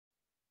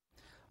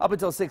Up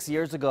until 6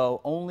 years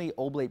ago, only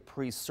Oblate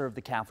priests served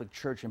the Catholic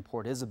Church in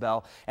Port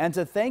Isabel. And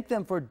to thank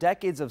them for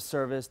decades of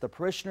service, the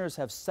parishioners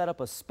have set up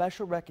a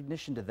special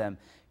recognition to them.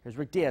 Here's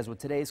Rick Diaz with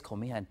today's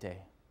Con Mi Gente.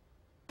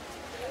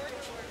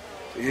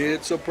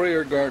 It's a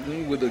prayer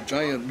garden with a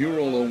giant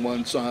mural on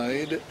one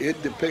side.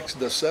 It depicts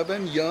the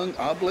 7 young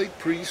Oblate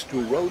priests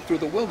who rode through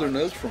the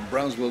wilderness from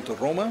Brownsville to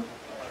Roma,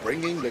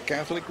 bringing the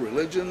Catholic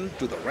religion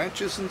to the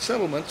ranches and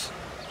settlements.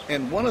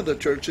 And one of the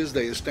churches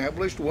they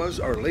established was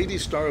Our Lady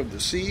Star of the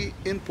Sea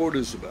in Port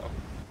Isabel.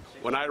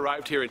 When I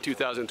arrived here in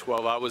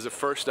 2012, I was the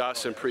first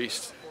diocesan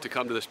priest to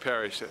come to this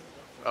parish.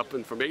 From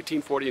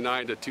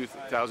 1849 to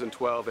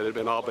 2012, it had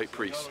been Oblate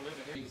priests.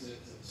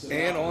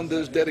 And on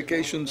this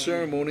dedication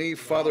ceremony,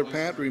 Father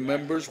Pat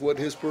remembers what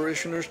his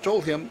parishioners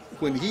told him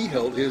when he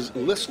held his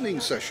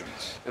listening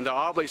sessions. And the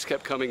Oblates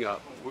kept coming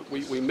up.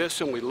 We miss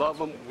them, we love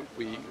them,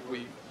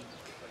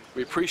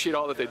 we appreciate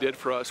all that they did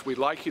for us. We'd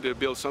like you to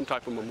build some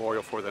type of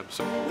memorial for them.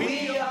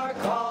 We are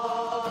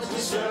called to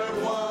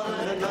serve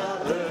one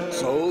another.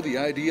 So the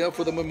idea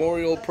for the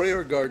memorial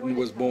prayer garden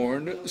was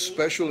born.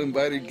 Special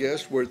invited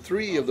guests were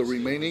 3 of the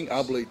remaining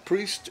Oblate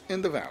priests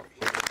in the valley.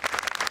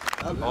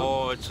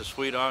 Oh, it's a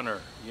sweet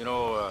honor. You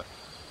know,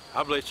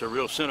 Oblates are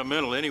real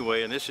sentimental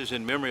anyway, and this is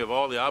in memory of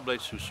all the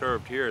Oblates who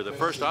served here. The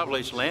first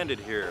Oblates landed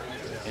here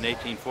in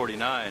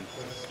 1849,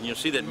 and you'll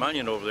see that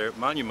monument over there.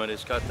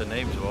 It's got the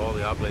names of all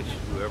the Oblates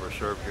who ever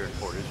served here in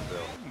Port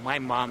Isabel. My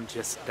mom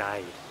just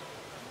died,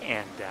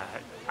 and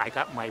I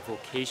got my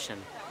vocation.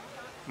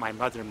 My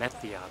mother met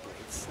the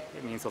Oblates.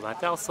 It means a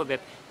lot. Also that,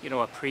 you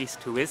know, a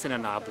priest who isn't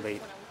an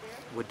Oblate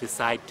would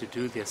decide to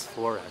do this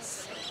for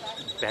us.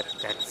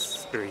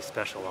 That's very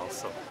special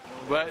also.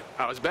 But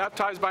I was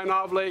baptized by an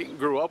Oblate,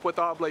 grew up with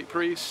Oblate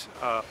priests.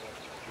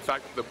 In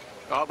fact, the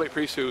Oblate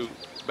priest who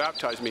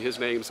baptized me, his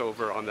name's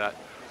over on that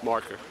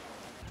marker.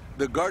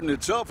 The garden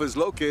itself is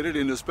located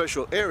in a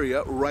special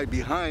area right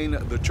behind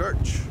the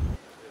church.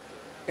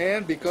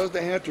 And because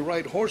they had to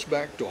ride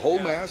horseback to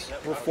hold Mass,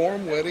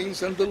 perform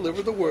weddings, and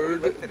deliver the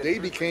word, they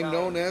became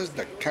known as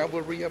the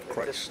Cavalry of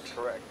Christ.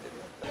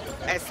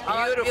 It's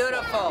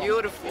beautiful.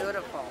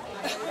 Beautiful.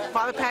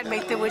 Father Pat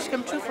made the wish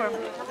come true for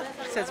him.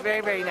 So it's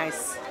very, very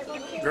nice.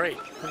 Great.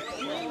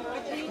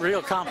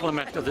 Real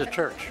compliment to the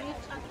church.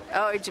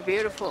 Oh, it's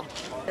beautiful.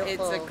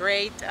 It's a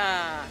great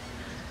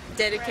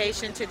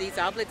dedication to these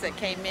Oblates that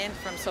came in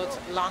from so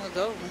long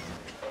ago.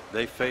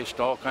 They faced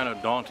all kind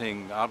of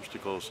daunting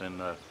obstacles,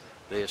 and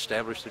they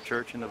established the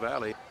church in the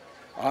valley.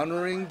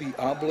 Honoring the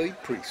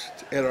Oblate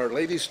priest at Our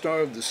Lady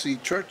Star of the Sea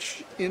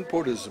Church in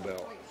Port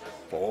Isabel.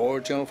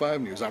 For Channel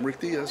 5 News, I'm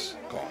Rick Diaz,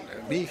 Con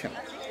Mi Gente.